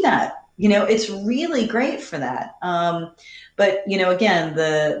 So eat that. It's really great for that. But again,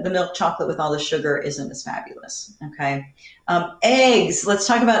 the milk chocolate with all the sugar isn't as fabulous. Okay. Eggs. Let's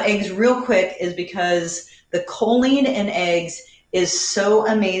talk about eggs real quick, is because the choline in eggs is so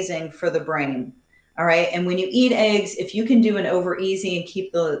amazing for the brain. All right. And when you eat eggs, if you can do an over easy and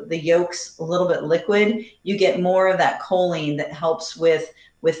keep the yolks a little bit liquid, you get more of that choline that helps with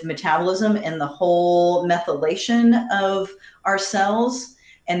metabolism and the whole methylation of our cells.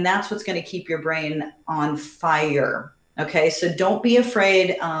 And that's what's going to keep your brain on fire. Okay. So don't be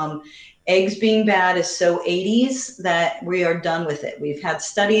afraid. Eggs being bad is so 80s that we are done with it. We've had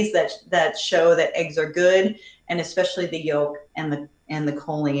studies that show that eggs are good, and especially the yolk and the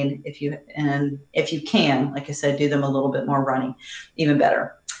choline. If you can, like I said, do them a little bit more runny, even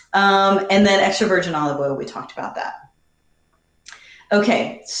better. And then extra virgin olive oil, we talked about that.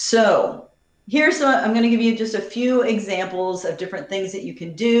 Okay, so I'm going to give you just a few examples of different things that you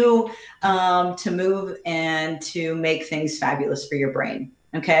can do to move and to make things fabulous for your brain.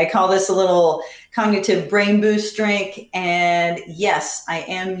 Okay, I call this a little cognitive brain boost drink. And yes, I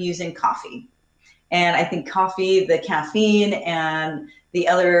am using coffee. And I think coffee, the caffeine and the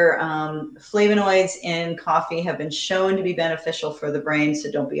other flavonoids in coffee have been shown to be beneficial for the brain. So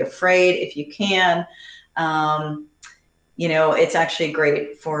don't be afraid if you can. Um, it's actually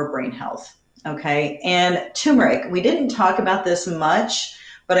great for brain health. Okay. And turmeric, we didn't talk about this much,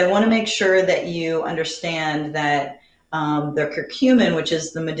 but I want to make sure that you understand that the curcumin, which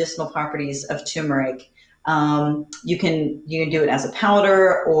is the medicinal properties of turmeric, you can do it as a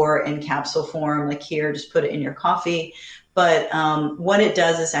powder or in capsule form, like here, just put it in your coffee. But what it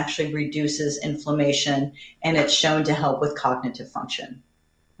does is actually reduces inflammation, and it's shown to help with cognitive function.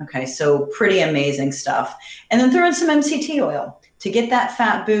 Okay, so pretty amazing stuff. And then throw in some MCT oil to get that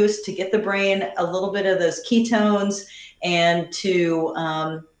fat boost, to get the brain a little bit of those ketones, and to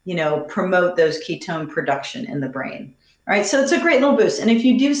promote those ketone production in the brain. All right, so it's a great little boost. And if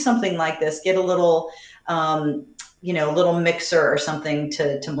you do something like this, get a little little mixer or something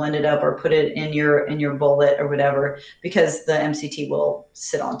to blend it up, or put it in your bullet or whatever, because the MCT will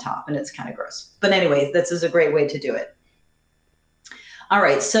sit on top and it's kind of gross. But anyways, this is a great way to do it. All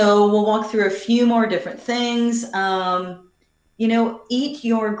right, so we'll walk through a few more different things. Eat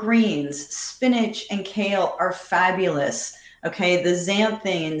your greens. Spinach and kale are fabulous. Okay, the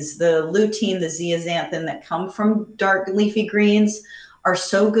xanthines, the lutein, the zeaxanthin that come from dark leafy greens are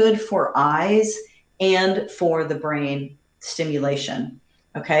so good for eyes and for the brain stimulation.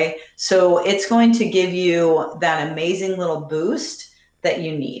 Okay, so it's going to give you that amazing little boost that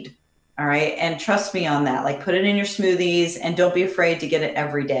you need. All right. And trust me on that. Like, put it in your smoothies and don't be afraid to get it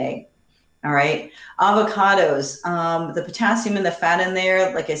every day. All right. Avocados, the potassium and the fat in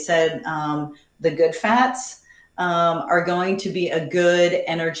there, like I said, the good fats are going to be a good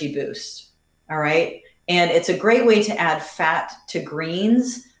energy boost. All right. And it's a great way to add fat to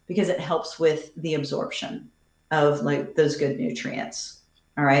greens because it helps with the absorption of like those good nutrients.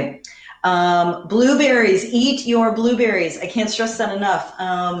 All right. Blueberries, eat your blueberries. I can't stress that enough.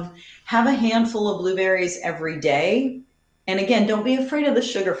 Have a handful of blueberries every day. And again, don't be afraid of the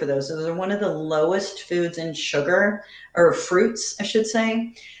sugar for those. Those are one of the lowest foods in sugar, or fruits, I should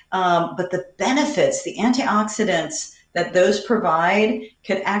say. But the benefits, the antioxidants that those provide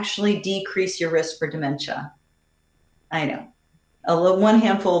could actually decrease your risk for dementia. I know. One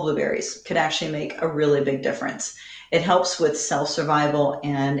handful of blueberries could actually make a really big difference. It helps with cell survival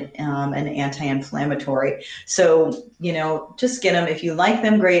and an anti-inflammatory. So, just get them. If you like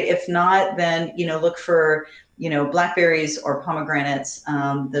them, great. If not, then, look for, blackberries or pomegranates.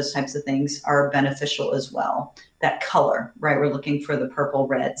 Those types of things are beneficial as well. That color, right? We're looking for the purple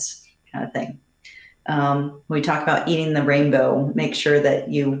reds kind of thing. When we talk about eating the rainbow, make sure that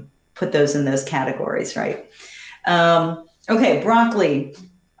you put those in those categories, right? Okay, broccoli.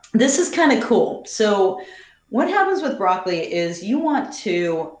 This is kind of cool. So what happens with broccoli is you want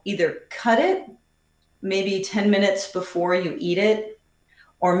to either cut it maybe 10 minutes before you eat it,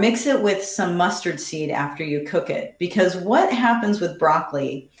 or mix it with some mustard seed after you cook it. Because what happens with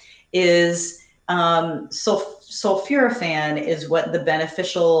broccoli is sulforaphane is what the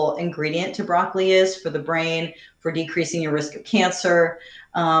beneficial ingredient to broccoli is for the brain, for decreasing your risk of cancer.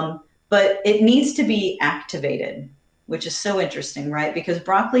 But it needs to be activated, which is so interesting, right? Because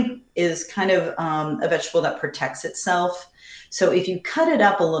broccoli is kind of a vegetable that protects itself. So if you cut it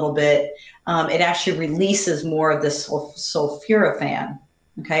up a little bit, it actually releases more of this sulforaphane,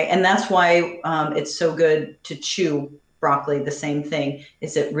 okay? And that's why it's so good to chew broccoli. The same thing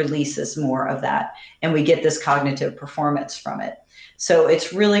is it releases more of that, and we get this cognitive performance from it. So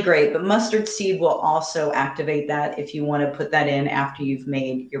it's really great, but mustard seed will also activate that if you want to put that in after you've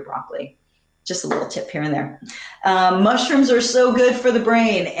made your broccoli. Just a little tip here and there. Mushrooms are so good for the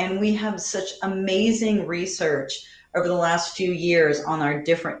brain, and we have such amazing research over the last few years on our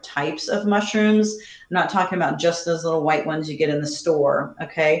different types of mushrooms. I'm not talking about just those little white ones you get in the store,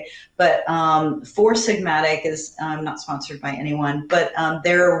 okay? But Four Sigmatic is not sponsored by anyone, but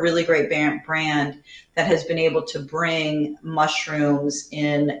they're a really great brand that has been able to bring mushrooms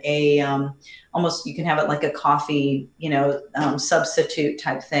in a almost, you can have it like a coffee, substitute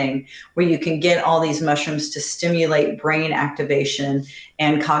type thing, where you can get all these mushrooms to stimulate brain activation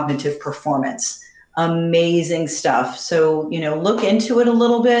and cognitive performance. Amazing stuff. So, look into it a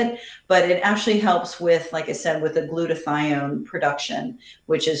little bit, but it actually helps with, like I said, with the glutathione production,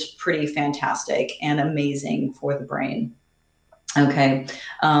 which is pretty fantastic and amazing for the brain. Okay.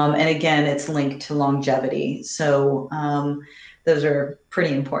 And again, it's linked to longevity. So those are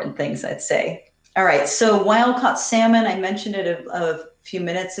pretty important things, I'd say. All right. So wild caught salmon, I mentioned it a few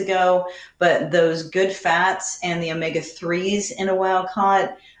minutes ago, but those good fats and the omega-3s in a wild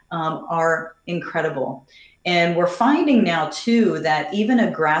caught are incredible. And we're finding now too that even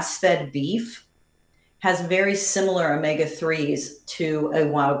a grass-fed beef has very similar omega-3s to a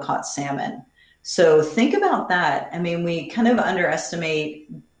wild caught salmon. So think about that. I mean, we kind of underestimate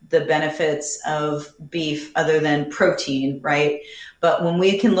the benefits of beef other than protein, right? But when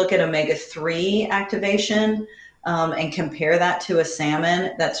we can look at omega-3 activation and compare that to a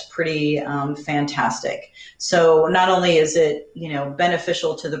salmon, that's pretty fantastic. So not only is it,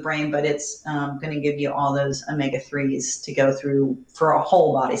 beneficial to the brain, but it's going to give you all those omega-3s to go through for a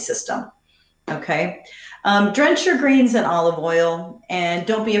whole body system. Okay. Drench your greens in olive oil and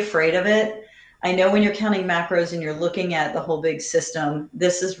don't be afraid of it. I know when you're counting macros and you're looking at the whole big system,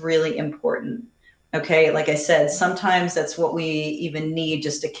 this is really important. Okay. Like I said, sometimes that's what we even need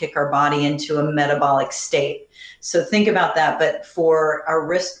just to kick our body into a metabolic state. So think about that. But for our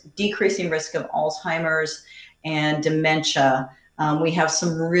decreasing risk of Alzheimer's and dementia, we have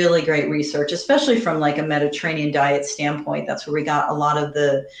some really great research, especially from like a Mediterranean diet standpoint. That's where we got a lot of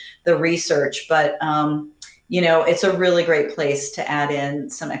the research. But, it's a really great place to add in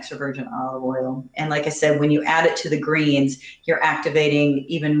some extra virgin olive oil. And like I said, when you add it to the greens, you're activating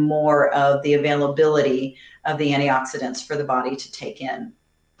even more of the availability of the antioxidants for the body to take in.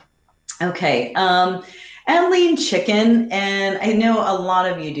 Okay. And lean chicken. And I know a lot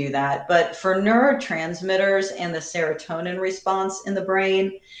of you do that, but for neurotransmitters and the serotonin response in the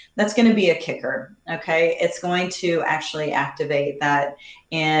brain, that's going to be a kicker. Okay. It's going to actually activate that.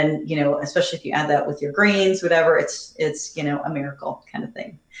 And, especially if you add that with your greens, whatever, it's, a miracle kind of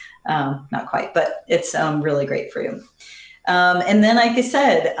thing. Not quite, but it's really great for you. And then, like I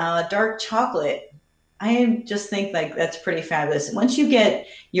said, dark chocolate. I just think like that's pretty fabulous. Once you get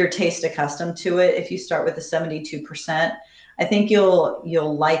your taste accustomed to it, if you start with the 72%, I think you'll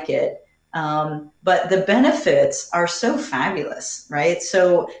like it. But the benefits are so fabulous, right?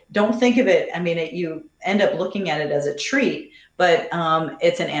 So don't think of it. I mean, you end up looking at it as a treat, but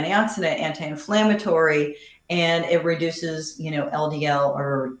it's an antioxidant, anti-inflammatory, and it reduces, LDL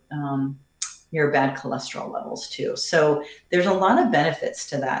or your bad cholesterol levels too. So there's a lot of benefits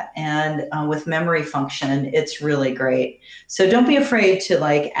to that. And with memory function, it's really great. So don't be afraid to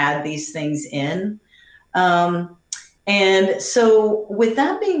like add these things in. And so with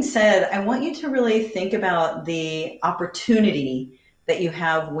that being said, I want you to really think about the opportunity that you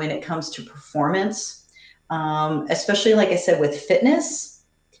have when it comes to performance, especially like I said, with fitness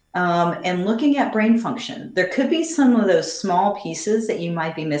and looking at brain function. There could be some of those small pieces that you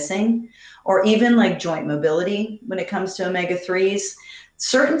might be missing, or even like joint mobility when it comes to omega-3s,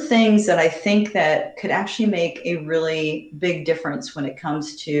 certain things that I think that could actually make a really big difference when it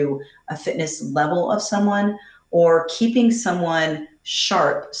comes to a fitness level of someone or keeping someone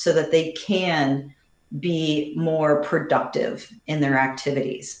sharp so that they can be more productive in their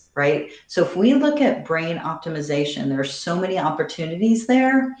activities, right? So if we look at brain optimization, there's so many opportunities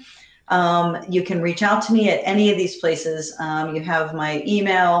there. You can reach out to me at any of these places. You have my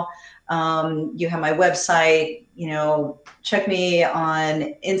email. You have my website, check me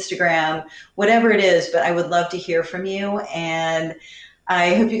on Instagram, whatever it is, but I would love to hear from you. And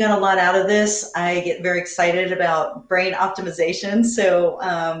I hope you got a lot out of this. I get very excited about brain optimization. So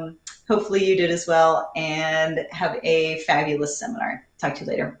hopefully you did as well, and have a fabulous seminar. Talk to you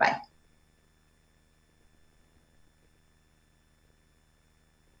later. Bye.